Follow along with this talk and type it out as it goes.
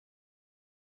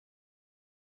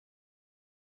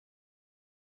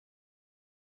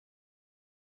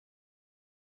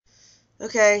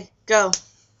Okay, go.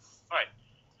 Alright,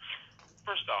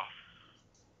 first off,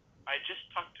 I just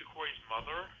talked to Corey's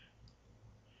mother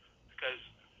because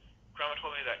Grandma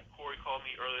told me that Corey called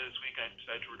me earlier this week and I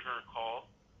decided to return her call,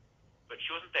 but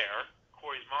she wasn't there.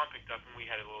 Corey's mom picked up and we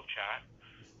had a little chat.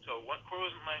 So Corey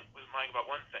was lying about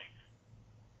one thing.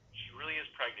 She really is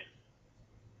pregnant.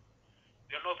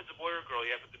 We don't know if it's a boy or a girl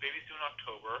yet, but the baby's due in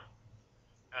October.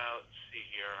 Let's see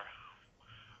here.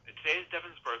 Today is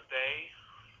Devin's birthday.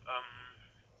 Um,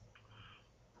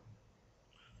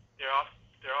 they're off.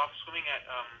 They're off swimming at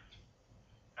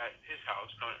his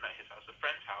house. No, not his house. A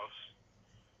friend's house.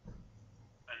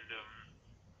 And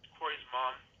Corey's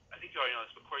mom. I think you already know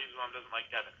this, but Corey's mom doesn't like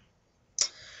Devin.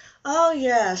 Oh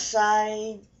yes,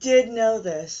 I did know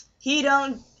this. He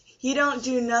don't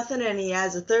do nothing and he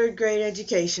has a third grade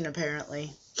education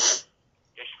apparently.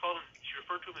 Yeah, she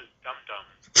referred to him as Dum Dum.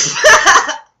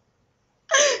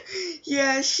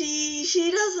 Yeah,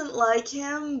 she doesn't like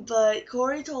him, but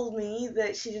Corey told me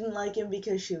that she didn't like him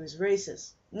because she was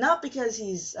racist, not because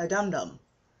he's a dum-dum.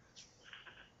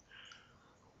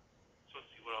 So let's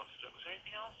see what else. Was there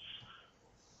anything else?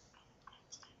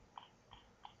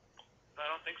 No, I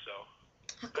don't think so.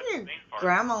 How come That's the your main part.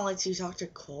 grandma lets you talk to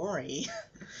Corey,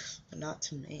 but not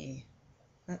to me?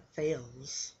 That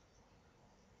fails.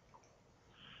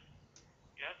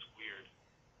 Yeah, that's weird.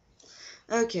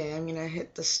 Okay, I'm gonna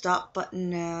hit the stop button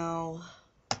now.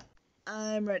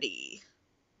 I'm ready.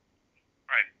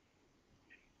 Alright.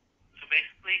 So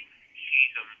basically,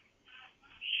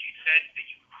 she said that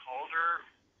you called her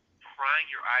crying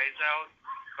your eyes out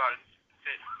about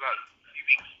you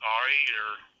being sorry or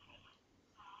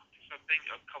something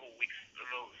a couple weeks. I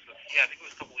don't know. Yeah, I think it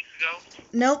was a couple weeks ago.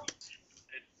 Nope.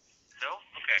 No?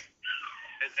 Okay.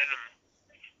 And then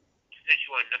she said she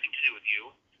wanted nothing to do with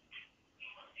you,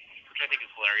 which I think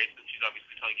is hilarious, and she's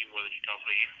obviously telling you more than she tells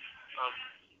me. Um,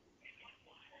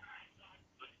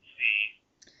 let's see.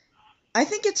 I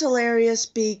think it's hilarious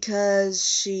because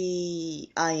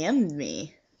she IM'd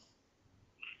me.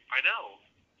 I know.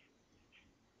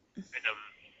 And she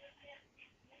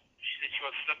said she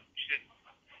wants nothing. She said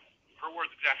her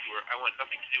words exactly were, "I want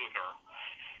nothing to do with her."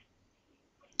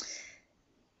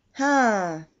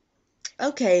 Huh.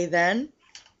 Okay then.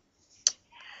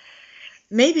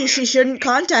 Maybe Oh she yeah. shouldn't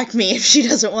contact me if she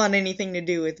doesn't want anything to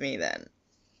do with me then. I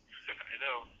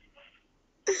know.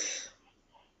 Oh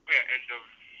yeah, and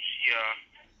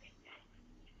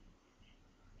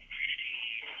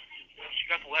she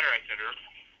got the letter I sent her,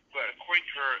 but according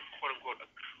to her, quote unquote,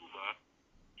 Akuma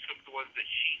took the ones that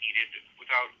she needed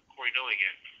without Corey knowing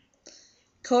it.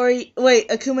 Wait,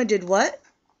 Akuma did what?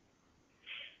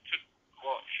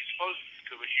 Well, she supposes it's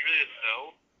Akuma. She really doesn't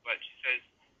know, but she says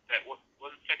that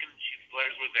one second the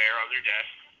letters were there on their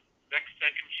desk. Next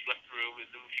second she left the room,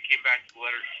 and then when she came back, the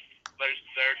letter to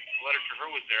her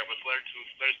was there, but letters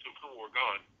to Akuma were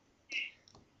gone.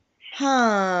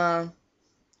 Huh.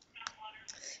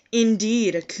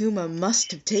 Indeed, Akuma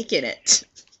must have taken it.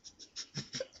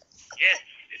 Yes,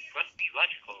 it must be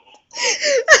logical.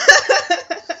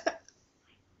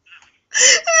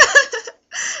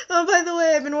 Oh, by the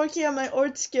way, I've been working on my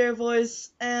Ort Scare voice,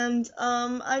 and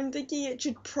I'm thinking it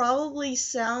should probably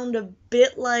sound a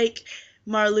bit like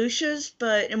Marluxia's,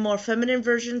 but a more feminine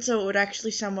version, so it would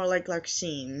actually sound more like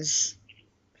Larxine's.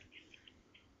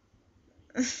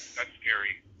 That's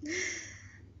scary.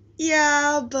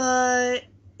 Yeah, but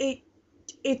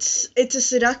it's a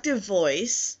seductive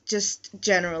voice, just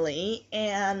generally,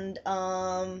 and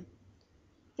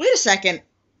wait a second.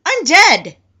 I'm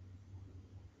dead.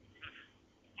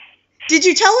 Did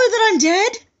you tell her that I'm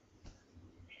dead?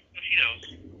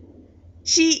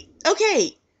 She knows.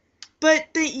 Okay, but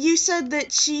you said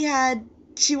that she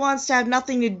wants to have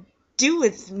nothing to do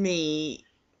with me,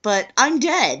 but I'm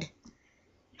dead.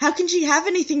 How can she have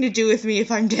anything to do with me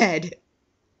if I'm dead? That's a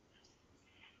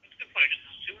good point. I just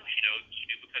assumed she knows. She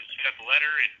knew because she got the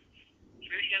letter, and she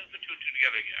really hasn't put two and two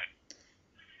together yet.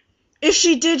 If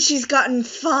she did, she's gotten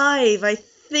 5. I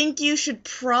think you should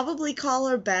probably call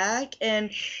her back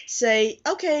and say,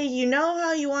 okay, you know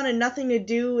how you wanted nothing to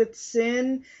do with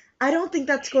Sin? I don't think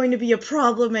that's going to be a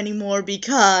problem anymore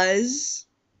because...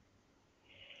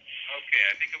 Okay,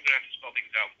 I think I'm gonna have to spell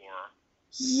things out for her.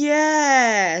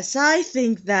 Yes, I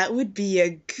think that would be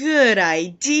a good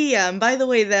idea. And by the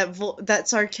way, that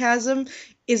sarcasm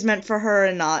is meant for her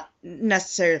and not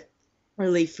necessarily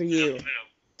for you. I know.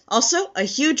 Also, a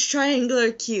huge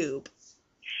triangular cube.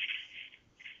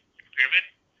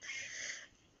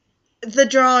 Pyramid? The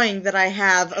drawing that I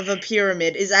have of a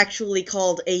pyramid is actually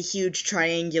called a huge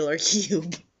triangular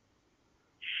cube.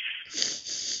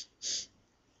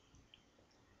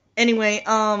 Anyway,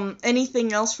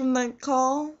 anything else from the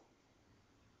call?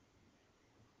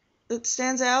 that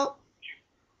stands out?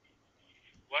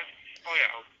 What? Oh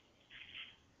yeah.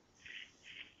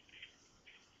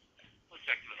 One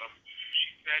second. She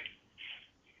said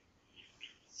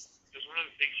there's one of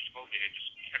the things she told me. I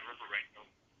just can't remember right now.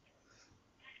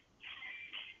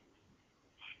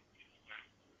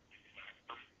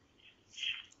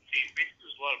 See, basically,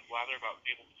 there's a lot of blather about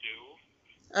Fable 2.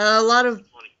 A lot of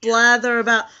blather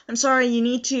about. I'm sorry. You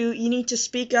need to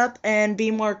speak up and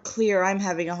be more clear. I'm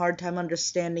having a hard time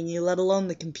understanding you, let alone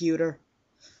the computer.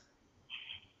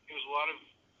 It was a lot of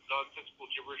nonsensical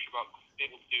gibberish about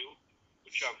Fable 2,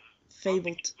 which I Fable. don't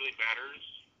think really matters.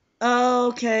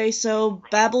 Okay, so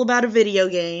babble about a video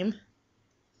game.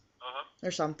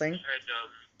 Or something. And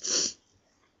let's see.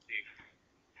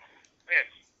 Yes.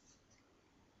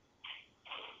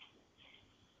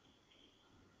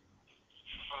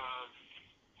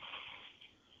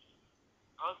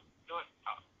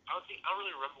 I don't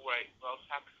really remember what else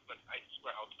happened, but I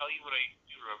swear I'll tell you when I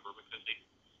do remember because they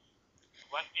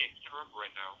left me. I can't remember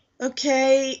right now.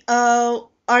 Okay.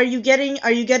 Are you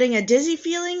getting a dizzy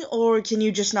feeling, or can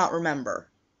you just not remember?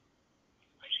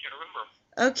 I just can't remember.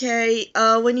 Okay.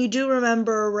 When you do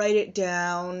remember, write it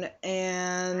down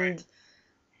and Right.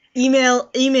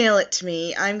 email it to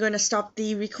me. I'm going to stop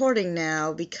the recording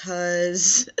now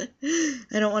because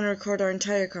I don't want to record our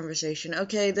entire conversation.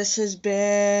 Okay, this has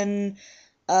been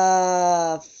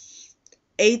 8th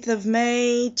of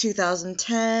May,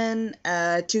 2010,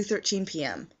 2:13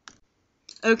 p.m.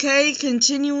 Okay,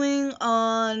 continuing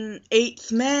on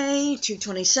 8th May,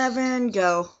 2:27,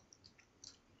 go.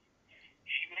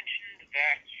 She mentioned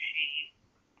that she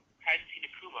hadn't seen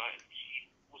Akuma, and she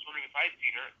was wondering if I'd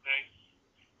seen her. And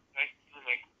I was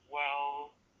like,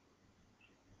 well,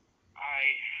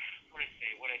 what did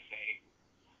I say?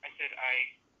 I said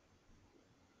I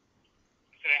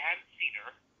hadn't seen her,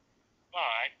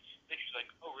 but then she's like,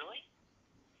 oh, really?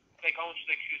 Like, almost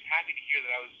like she was happy to hear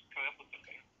that I was coming up with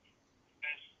something.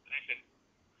 And I said,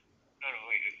 no,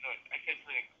 wait, no. I said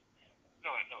something like,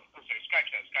 no, I'm sorry,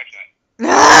 scratch that.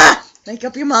 Ah! Make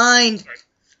up your mind. Sorry.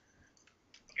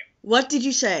 Okay. What did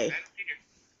you say? I haven't seen her.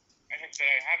 I said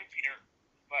I haven't seen her,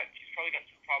 but she's probably got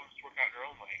some problems to work out in her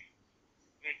own life.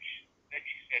 Then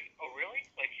she said, oh, really?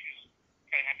 Like, she was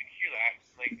kind of happy to hear that.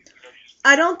 Like,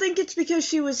 I don't think it's because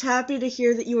she was happy to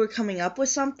hear that you were coming up with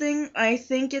something. I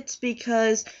think it's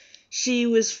because she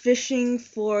was fishing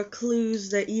for clues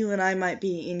that you and I might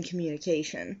be in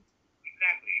communication.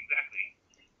 Exactly.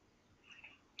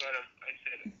 But I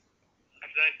said, I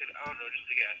don't know, just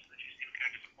a guess. And she seemed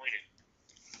kind of disappointed.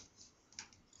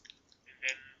 And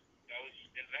then that was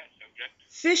the end of that subject.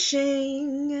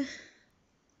 Fishing.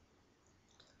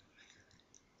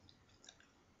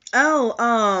 Oh,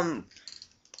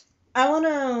 I want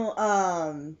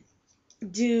to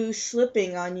do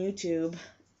slipping on YouTube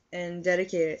and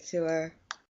dedicate it to her.